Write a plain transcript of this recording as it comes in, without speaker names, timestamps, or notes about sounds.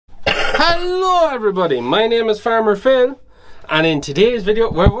Hello everybody, my name is Farmer Phil, and in today's video,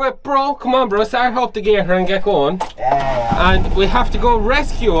 bro, come on bro, start up the gator and get going. And we have to go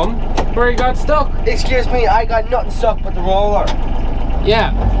rescue him where he got stuck. Excuse me, I got nothing stuck but the roller.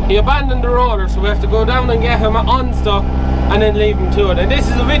 Yeah, he abandoned the roller, so we have to go down and get him unstuck and then leave him to it. And this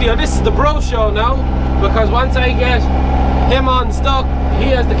is a video, this is the bro show now, because once I get him unstuck, he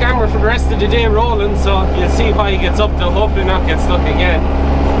has the camera for the rest of the day rolling, so you'll see why he gets up to hopefully not get stuck again.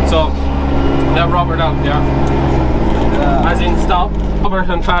 So, that Robert out there, as in stop. Robert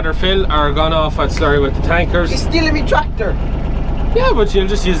and Father Phil are gone off at Slurry with the tankers. He's stealing me tractor. Yeah, but you'll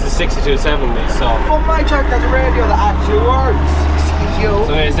just use the 6270, so. But my tractor has a radio that actually works. Excuse you.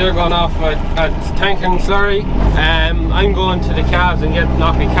 So anyways, they're going off at tanking Slurry. I'm going to the calves and get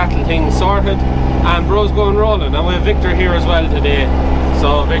knocking cattle things sorted. And bro's going rolling. And we have Victor here as well today.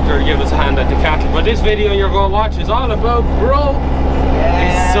 So Victor will give us a hand at the cattle. But this video you're going to watch is all about bro.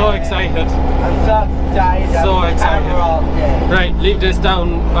 Yeah. He's so excited. I'm so excited. So excited. All day. Right, leave this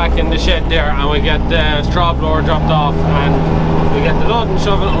down back in the shed there, and we get the straw blower dropped off, and we get the loading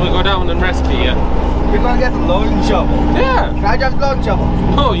shovel, and we go down and rescue you. You're going to get the loading shovel? Yeah. Can I drive the loading shovel?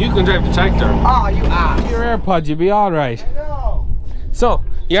 No, you can drive the tractor. Oh, you ass. Your AirPods, you'll be alright. No. So,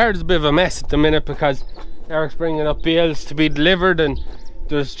 yard is a bit of a mess at the minute because Eric's bringing up bales to be delivered, and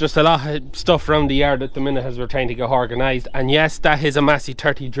there's just a lot of stuff around the yard at the minute as we're trying to get organised. And yes, that is a Massey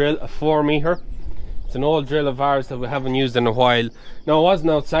 30 drill, a 4 metre. It's an old drill of ours that we haven't used in a while. Now, it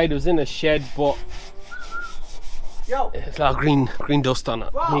wasn't outside, it was in a shed, but there's a lot of green dust on it.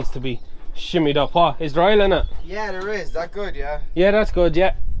 It needs to be shimmied up. What? Is there oil in it? Yeah, there is. Is that good, yeah? Yeah, that's good,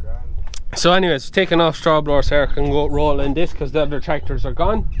 yeah. Grand. So anyways, taking off straw blower so Eric can go roll in this because the other tractors are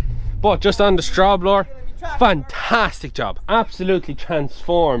gone. But just on the straw blower, fantastic job. Absolutely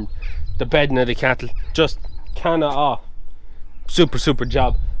transformed the bedding of the cattle. Just cannot super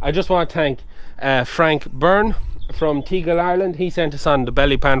job. I just want to thank Frank Byrne from Teagle, Ireland. He sent us on the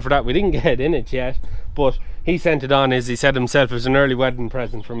belly pan for that. We didn't get in it yet, but he sent it on, as he said himself, it was an early wedding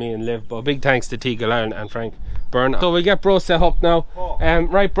present for me and Liv. But big thanks to Teagle, Ireland and Frank Byrne. So we get bro set up now.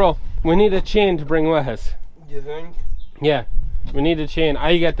 Right bro, we need a chain to bring with us. You think? Yeah, we need a chain.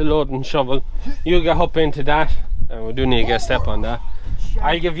 I get the loading shovel, you get up into that, and we do need to get a step on that.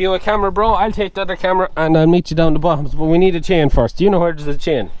 I'll give you a camera bro, I'll take the other camera and I'll meet you down the bottoms, but we need a chain first. Do you know where there's a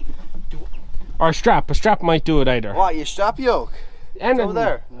chain? Or a strap might do it either. What, you strap yoke? And over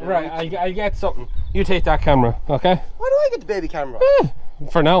there. Right, I'll get something. You take that camera, okay? Why do I get the baby camera?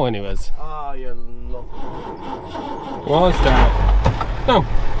 For now anyways. Oh, you're lucky. Well, start. No.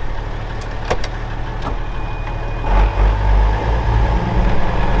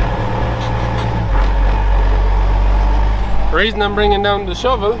 The reason I'm bringing down the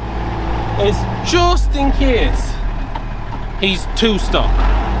shovel is just in case he's too stuck.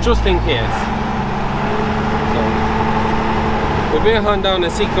 Just in case. So, we'll be a hand down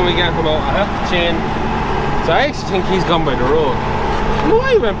and see can we get him out. I have to chain. So I actually think he's gone by the road. No,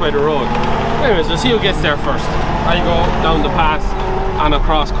 he went by the road. Anyways, we'll see who gets there first. I go down the pass and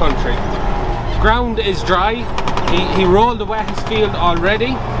across country. Ground is dry. He rolled the wettest field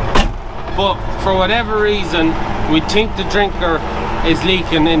already, but for whatever reason we think the drinker is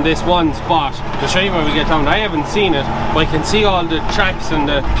leaking in this one spot. To show you where we get down, I haven't seen it, but I can see all the tracks and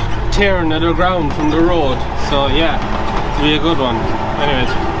the tearing of the ground from the road. So yeah, it'll be a good one.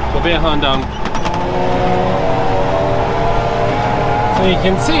 Anyways, we'll be a hand down. So you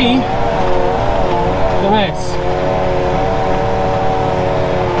can see the mess.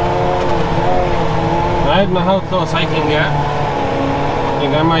 I don't know how close I can get. I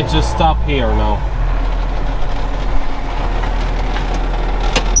think I might just stop here now.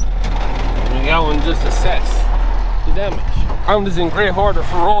 There we go, and just assess the damage. Ground is in great order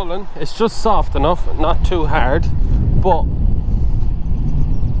for rolling. It's just soft enough, not too hard, but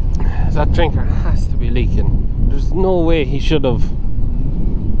that drinker has to be leaking. There's no way he should have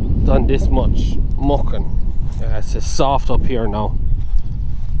done this much mucking. Yeah, it's just soft up here now.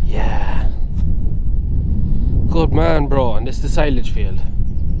 Yeah. Good man bro, and this is the silage field.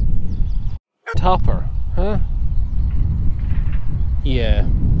 Topper, huh? Yeah.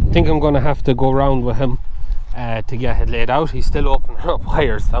 I think I'm gonna have to go around with him to get it laid out. He's still opening up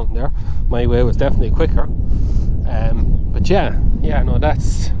wires down there. My way was definitely quicker. But yeah, no,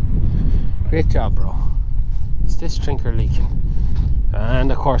 that's great job bro. Is this drinker leaking?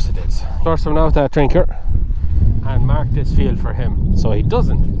 And of course it is. Of course I'm now with that drinker and mark this field for him so he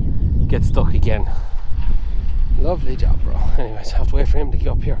doesn't get stuck again. Lovely job bro. Anyways, I have to wait for him to get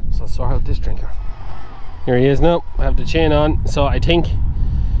up here, so I'll sort out this drinker. Here he is now. I have the chain on, so I think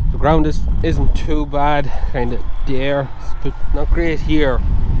the ground isn't too bad. Kind of there, but not great here.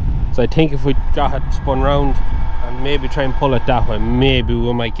 So I think if we got it spun round and maybe try and pull it that way, maybe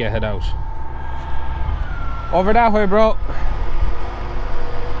we might get it out. Over that way, bro.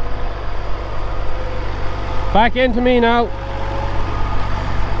 Back into me now.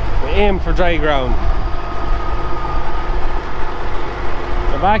 We aim for dry ground.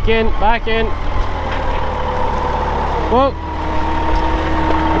 So back in, back in. Whoa.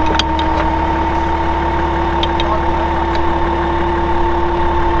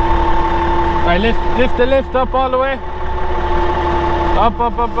 Right, lift the lift up all the way. Up,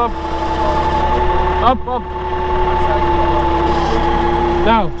 up, up, up. Up, up.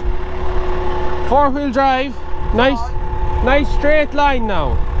 Now, four-wheel drive. Nice straight line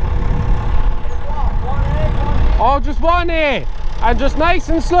now. Oh, just 1A. And just nice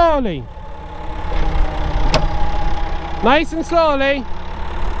and slowly. Nice and slowly.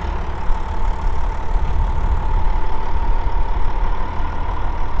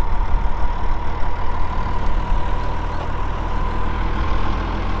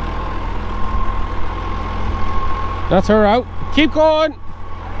 That's her out. Keep going.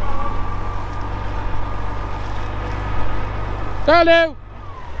 Down now.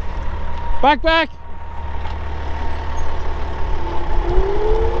 Back, back.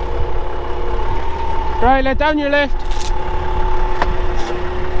 Right, let down your lift.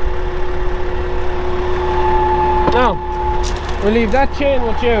 Now, we'll leave that chain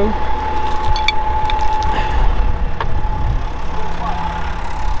with you.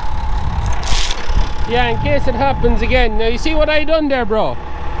 Yeah, in case it happens again. Now you see what I done there, bro?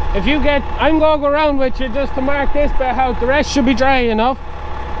 If you get, I'm gonna go around with you just to mark this bit out. The rest should be dry enough.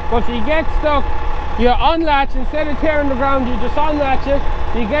 But if you get stuck, you unlatch. Instead of tearing the ground, you just unlatch it.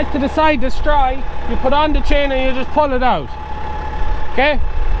 You get to the side that's dry, you put on the chain and you just pull it out. Okay?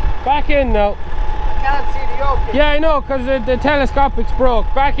 Back in now. I can't see the yoke. Yeah, I know, because the telescopics broke.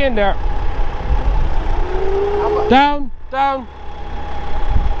 Back in there. Down, down.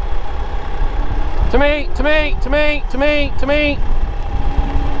 To me, to me, to me, to me, to me.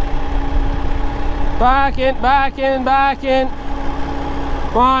 Back in, back in, back in.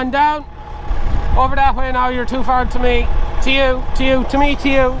 Come on, down. Over that way now, you're too far to me. To you, to you, to me, to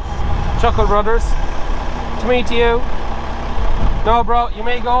you. Chuckle Brothers. To me, to you. No, bro, you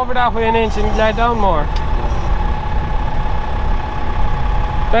may go over that way an inch and let down more.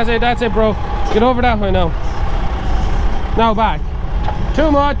 That's it, bro. Get over that way now. Now back. Too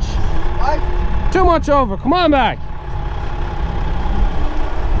much. What? Too much over. Come on back.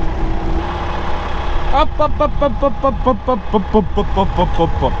 Up, up, up, up, up, up, up, up, up, up, up, up, up,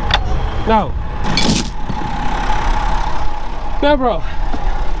 up, up. Now. Now, bro.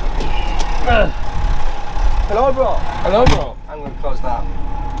 Hello, bro. Hello, bro. I'm going to close that.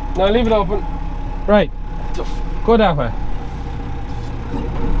 Now leave it open. Right. Go that way.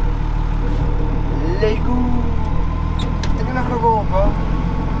 Lego. You're not going to go, bro.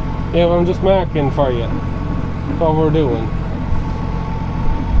 Yeah, well, I'm just marking for you. That's what we're doing.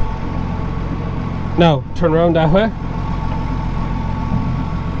 Now, turn around that way.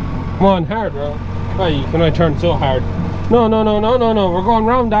 Come on, hard, bro. Why can I turn so hard? No, no, no, no, no, no. We're going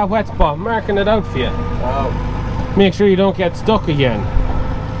round that wet spot. I'm marking it out for you. Oh. Make sure you don't get stuck again.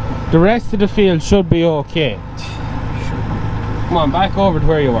 The rest of the field should be okay. Come on, back over to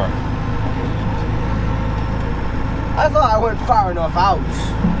where you were. I thought I went far enough out.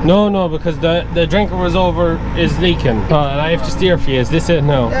 No, no, because the drinker was over is leaking. And I have to steer for you. Is this it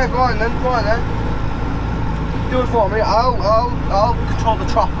now? Yeah, go on then, go on then. Do it for me. I'll control the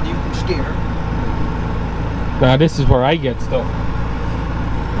throttle and you can steer. Now this is where I get stuck.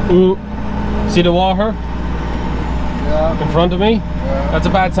 Ooh. See the water? Yeah. In front of me? Yeah. That's a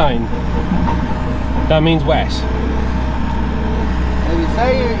bad sign. That means wet.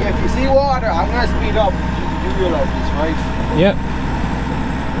 If you see water, I'm gonna speed up. You realise this, right? Yep.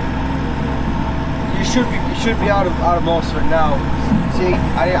 You should be out of most of it now. See,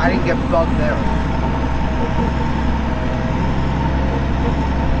 I didn't get bugged there.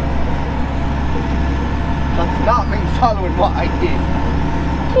 That's not me following what I did.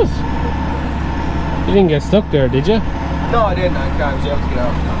 You didn't get stuck there, did you? No, I didn't. I was able to get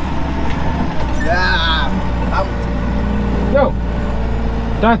out. Yeah, out. No.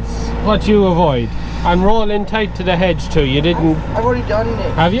 That's what you avoid. And roll in tight to the hedge too. You didn't. I've already done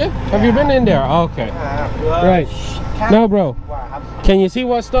it. Have you? Have you been in there? Okay. Right. Now, bro. Can you see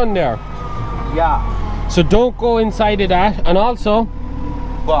what's done there? Yeah. So don't go inside of that. And also,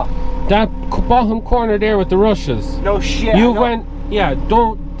 What? that bottom corner there with the rushes. No shit. You went. Yeah.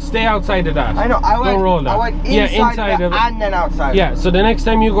 Don't stay outside of that. I know. Don't roll that. I went inside, yeah, inside of it. and then outside. Yeah, so the next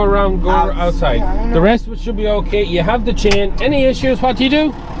time you go around, go outside. Yeah, the rest of it should be okay. You have the chain. Any issues, what do you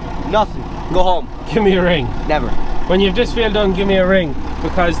do? Nothing. Go home. Give me a ring. Never. When you've this field done, give me a ring,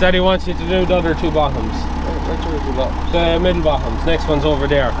 because Daddy wants you to do the other 2 bottoms. The middle bottoms. Next one's over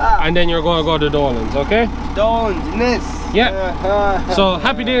there. And then you're going to go to Dolan's, okay? Dolan's in this. Yeah. So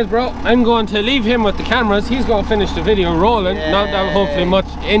happy days, bro. I'm going to leave him with the cameras. He's going to finish the video rolling. Not that hopefully much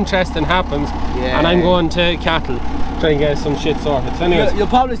interesting happens. And I'm going to cattle, try and get some shit sorted. So anyways, you'll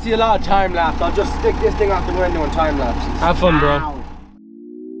probably see a lot of time lapse. I'll just stick this thing out the window and time lapses. Have fun, bro. Ow.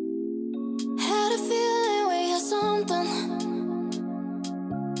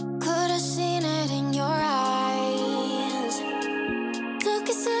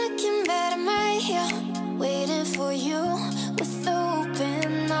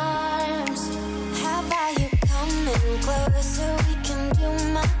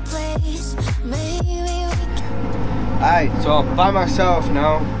 Alright, so I'm by myself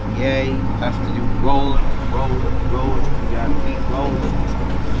now. Yay, have to do rolling, again, keep rolling.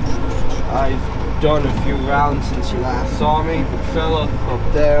 I've done a few rounds since you last saw me. The fella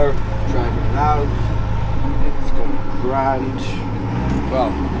up there, dragging it out. It's going grand.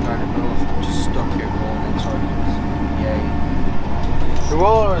 Well, I don't know if I'm just stuck here rolling in circles. Yay. The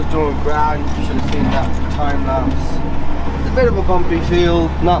roller is doing grand. You should have seen that time lapse. It's a bit of a bumpy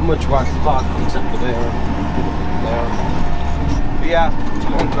field, not much wet spot except for there. But yeah, it's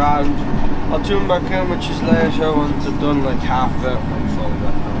going grand. I'll tune back in with you later once I've done like half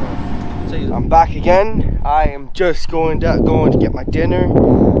of it. I'm back again. I am just going to get my dinner.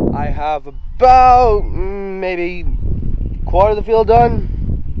 I have about maybe quarter of the field done,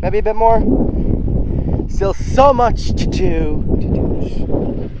 maybe a bit more. Still so much to do.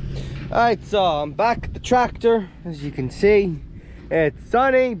 Alright, so I'm back at the tractor. As you can see, it's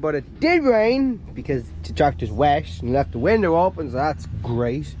sunny, but it did rain because the tractor's wet and left the window open, so that's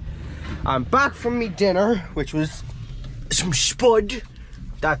great. I'm back from me dinner, which was some spud.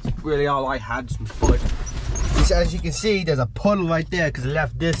 That's really all I had, some spud. As you can see, there's a puddle right there because I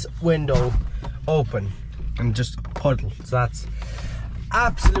left this window open and just a puddle, so that's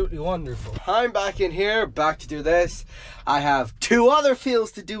absolutely wonderful. I'm back in here, back to do this. I have 2 other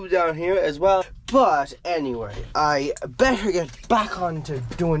fields to do down here as well. But anyway, I better get back on to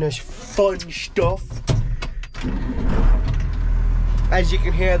doing this fun stuff. As you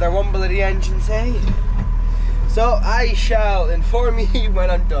can hear the rumble of the engines, hey? So I shall inform you when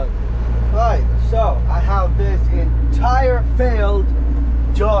I'm done. Right, so I have this entire field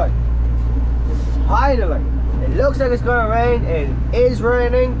done. Finally. It looks like it's gonna rain. It is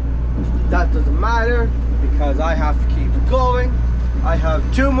raining. That doesn't matter because I have to keep going. I have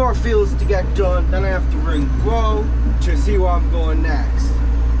 2 more fields to get done. Then I have to ring grow to see where I'm going next.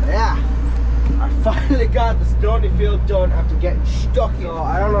 Yeah, I finally got the stony field done after getting stuck in.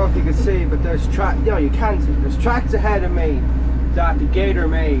 I don't know if you can see, but there's tracks. No, you can see. There's tracks ahead of me that the gator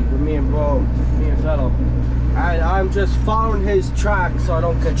made with me and Fellow. And I'm just following his tracks so I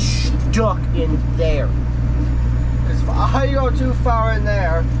don't get stuck in there. If I go too far in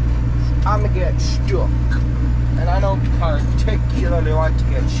there, I'm gonna get stuck. And I don't particularly want to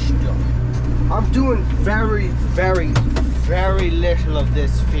get stuck. I'm doing very, very, very little of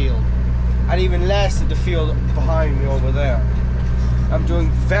this field. And even less of the field behind me over there. I'm doing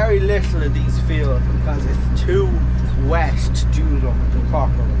very little of these fields because it's too wet to do them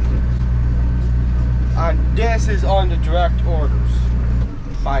properly. And this is on the direct orders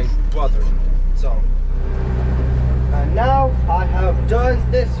by brother. So. And now I have done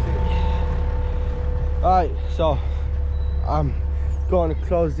this video. Alright, so I'm going to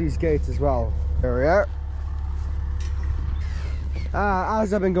close these gates as well. There we are.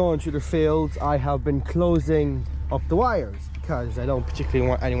 As I've been going through the fields, I have been closing up the wires because I don't particularly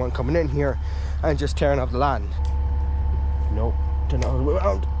want anyone coming in here and just tearing up the land. Nope, turn it all the way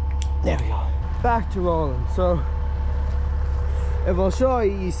around. There we go. Back to rolling. So if I'll show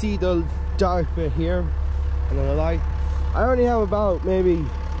you, you see the dark bit here. And then the light. I only have about maybe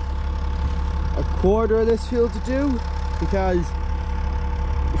a quarter of this field to do because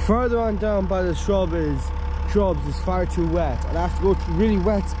further on down by the shrubs is far too wet, and I have to go to really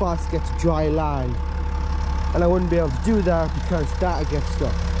wet spots to get to dry land, and I wouldn't be able to do that because that gets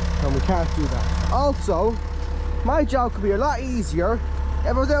stuck and we can't do that. Also, my job could be a lot easier if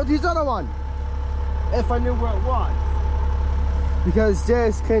I was able to use the other one, if I knew where it was, because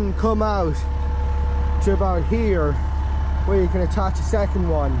this can come out to about here where you can attach a second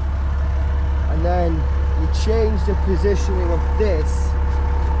one, and then you change the positioning of this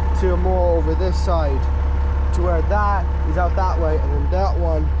to more over this side to where that is out that way and then that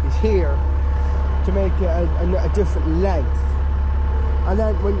one is here to make it a different length. And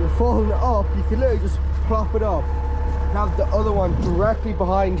then when you're folding it up, you can literally just prop it up have the other one directly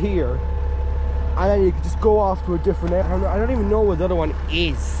behind here, and then you can just go off to a different area. I don't even know where the other one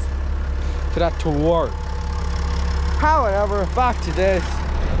is for that to work. However, back to this.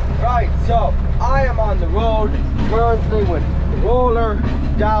 Right, so I am on the road currently with the roller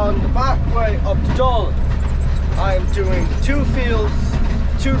down the back way up to Dolan. I am doing 2 fields,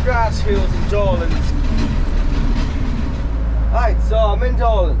 2 grass fields in Dolan's. Right, so I'm in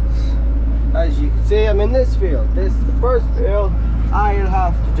Dolan's. As you can see, I'm in this field. This is the first field I'll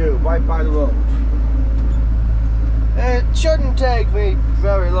have to do right by the road. It shouldn't take me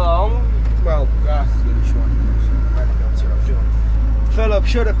very long. Well, grass is getting short, so I don't see what I'm doing. Philip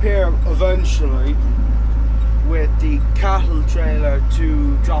should appear eventually with the cattle trailer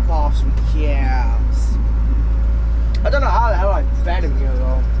to drop off some calves. I don't know how the hell I fed him here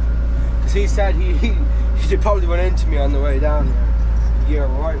though, because he said he probably went into me on the way down here.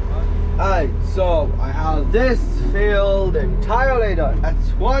 Yeah, right. Alright, so I have this field entirely done.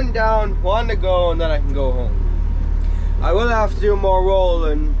 That's 1 down, 1 to go, and then I can go home. I will have to do more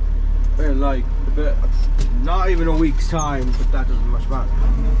rolling in like a bit, not even a week's time, but that doesn't much matter.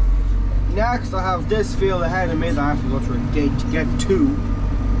 Next, I have this field ahead of me that I have to go through a gate to get to.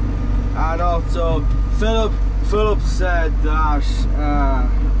 And also, Philip said that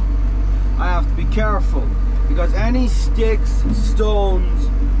I have to be careful, because any sticks, stones,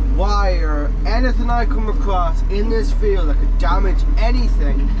 wire, anything I come across in this field that could damage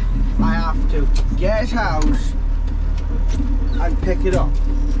anything, I have to get out and pick it up.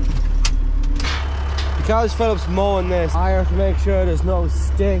 Because Philip's mowing this, I have to make sure there's no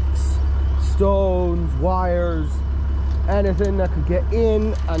sticks, stones, wires, anything that could get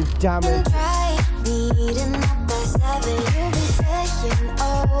in and damage.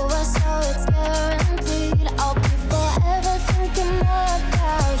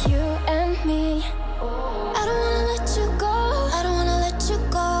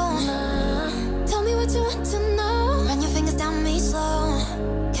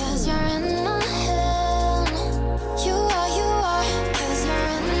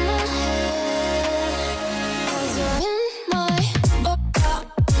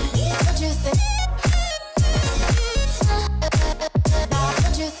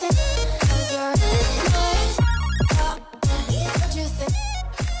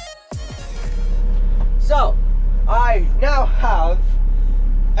 So, I now have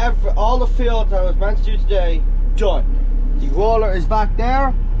all the fields I was meant to do today done. The roller is back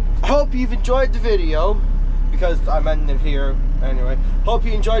there. I hope you've enjoyed the video, because I'm ending it here anyway. Hope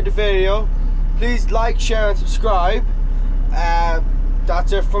you enjoyed the video. Please like, share and subscribe.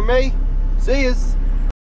 That's it from me. See yous.